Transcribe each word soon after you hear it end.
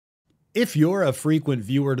If you're a frequent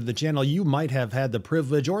viewer to the channel, you might have had the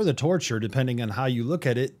privilege or the torture, depending on how you look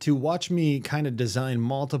at it, to watch me kind of design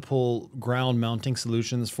multiple ground mounting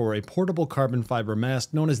solutions for a portable carbon fiber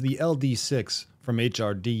mast known as the LD6 from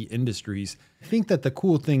HRD Industries. I think that the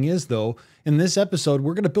cool thing is, though, in this episode,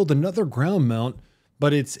 we're going to build another ground mount,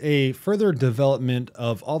 but it's a further development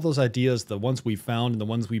of all those ideas, the ones we found and the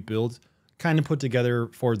ones we built, kind of put together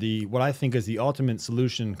for what I think is the ultimate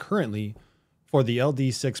solution currently for the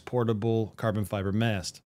LD6 portable carbon fiber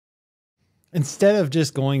mast. Instead of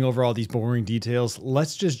just going over all these boring details,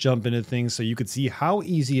 let's just jump into things so you could see how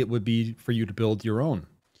easy it would be for you to build your own.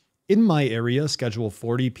 In my area, Schedule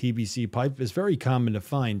 40 PVC pipe is very common to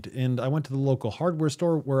find, and I went to the local hardware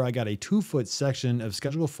store where I got a 2-foot section of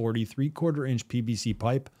Schedule 40 3/4 inch PVC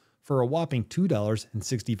pipe for a whopping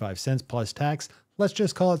 $2.65 plus tax. Let's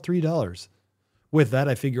just call it $3. With that,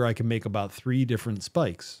 I figure I can make about 3 different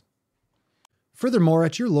spikes. Furthermore,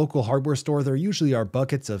 at your local hardware store, there usually are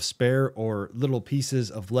buckets of spare or little pieces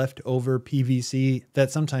of leftover PVC that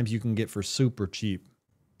sometimes you can get for super cheap.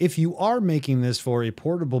 If you are making this for a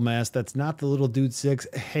portable mast that's not the little dude 6,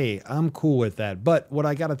 hey, I'm cool with that. But what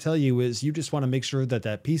I gotta tell you is you just wanna make sure that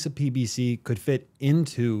that piece of PVC could fit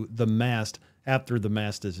into the mast after the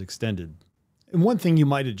mast is extended. And one thing you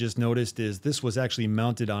might have just noticed is this was actually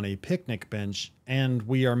mounted on a picnic bench, and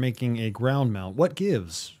we are making a ground mount. What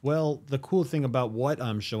gives? Well, the cool thing about what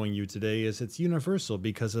I'm showing you today is it's universal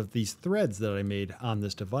because of these threads that I made on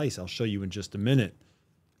this device. I'll show you in just a minute.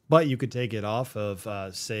 But you could take it off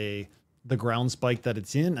of, say, the ground spike that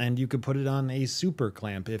it's in, and you could put it on a super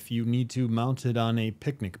clamp if you need to mount it on a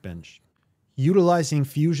picnic bench. Utilizing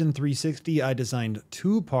Fusion 360, I designed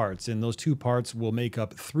 2 parts, and those 2 parts will make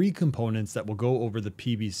up 3 components that will go over the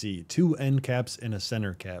PVC, 2 end caps and a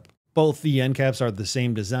center cap. Both the end caps are the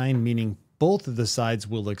same design, meaning both of the sides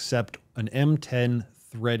will accept an M10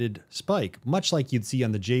 threaded spike, much like you'd see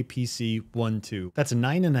on the JPC 1-2. That's a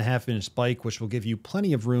 9.5 inch spike, which will give you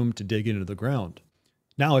plenty of room to dig into the ground.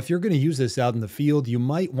 Now, if you're going to use this out in the field, you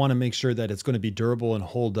might want to make sure that it's going to be durable and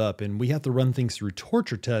hold up, and we have to run things through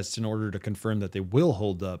torture tests in order to confirm that they will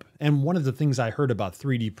hold up. And one of the things I heard about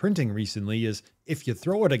 3D printing recently is if you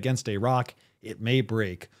throw it against a rock, it may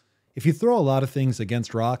break. If you throw a lot of things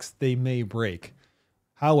against rocks, they may break.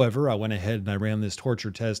 However, I went ahead and I ran this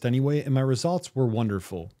torture test anyway, and my results were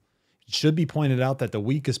wonderful. It should be pointed out that the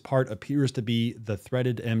weakest part appears to be the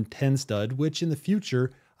threaded M10 stud, which in the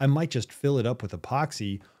future, I might just fill it up with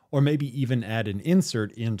epoxy or maybe even add an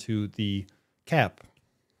insert into the cap.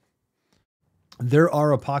 There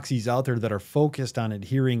are epoxies out there that are focused on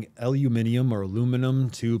adhering aluminum or aluminum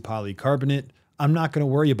to polycarbonate. I'm not going to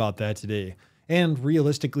worry about that today. And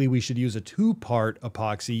realistically, we should use a 2-part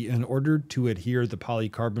epoxy in order to adhere the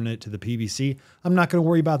polycarbonate to the PVC. I'm not going to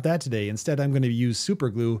worry about that today. Instead, I'm going to use super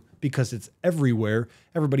glue because it's everywhere.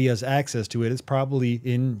 Everybody has access to it. It's probably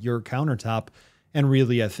in your countertop. And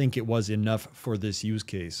really, I think it was enough for this use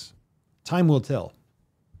case. Time will tell.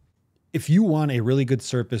 If you want a really good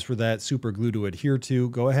surface for that super glue to adhere to,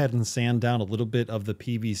 go ahead and sand down a little bit of the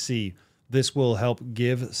PVC. This will help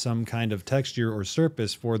give some kind of texture or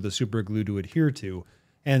surface for the super glue to adhere to.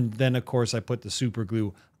 And then, of course, I put the super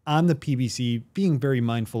glue on the PVC, being very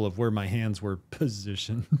mindful of where my hands were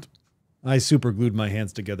positioned. I super glued my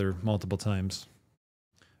hands together multiple times.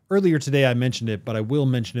 Earlier today, I mentioned it, but I will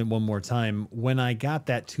mention it one more time. When I got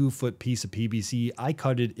that 2-foot piece of PVC, I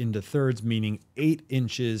cut it into thirds, meaning 8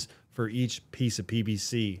 inches for each piece of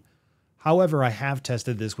PVC. However, I have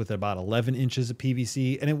tested this with about 11 inches of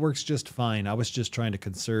PVC, and it works just fine. I was just trying to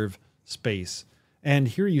conserve space. And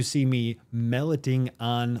here you see me melting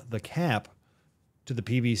on the cap to the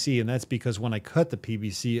PVC, and that's because when I cut the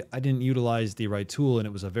PVC, I didn't utilize the right tool, and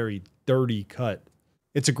it was a very dirty cut.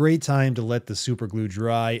 It's a great time to let the super glue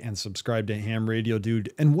dry and subscribe to Ham Radio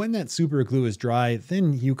Dude. And when that super glue is dry,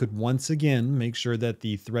 then you could once again make sure that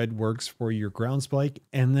the thread works for your ground spike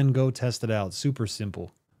and then go test it out. Super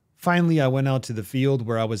simple. Finally, I went out to the field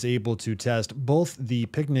where I was able to test both the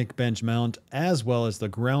picnic bench mount as well as the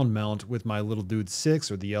ground mount with my little dude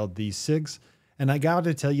 6 or the LD6. And I got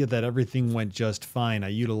to tell you that everything went just fine. I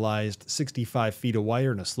utilized 65 feet of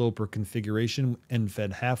wire in a sloper configuration and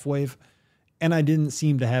fed half wave. And I didn't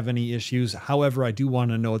seem to have any issues. However, I do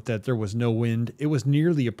want to note that there was no wind. It was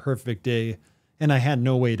nearly a perfect day, and I had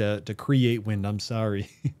no way to create wind. I'm sorry.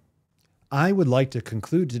 I would like to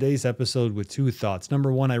conclude today's episode with 2 thoughts.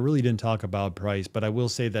 Number 1, I really didn't talk about price, but I will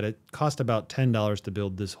say that it cost about $10 to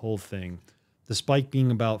build this whole thing. The spike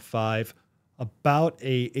being about $5, about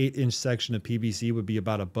a 8-inch section of PVC would be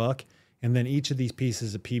about $1, And then each of these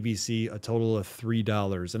pieces of PVC, a total of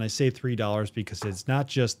 $3. And I say $3 because it's not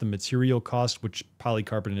just the material cost, which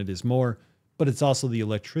polycarbonate is more, but it's also the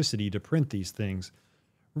electricity to print these things.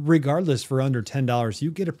 Regardless, for under $10,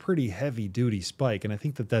 you get a pretty heavy duty spike. And I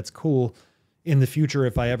think that that's cool. In the future,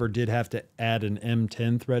 if I ever did have to add an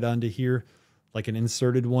M10 thread onto here, like an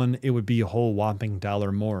inserted one, it would be a whole whopping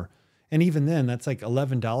 $1 more. And even then, that's like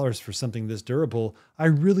 $11 for something this durable. I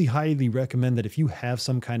really highly recommend that if you have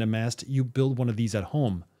some kind of mast, you build one of these at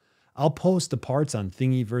home. I'll post the parts on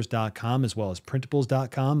thingiverse.com as well as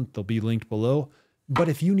printables.com. They'll be linked below. But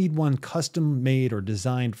if you need one custom made or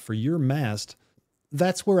designed for your mast,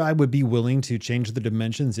 that's where I would be willing to change the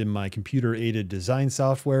dimensions in my computer-aided design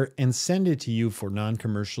software and send it to you for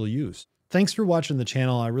non-commercial use. Thanks for watching the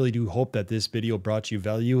channel. I really do hope that this video brought you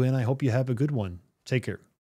value, and I hope you have a good one. Take care.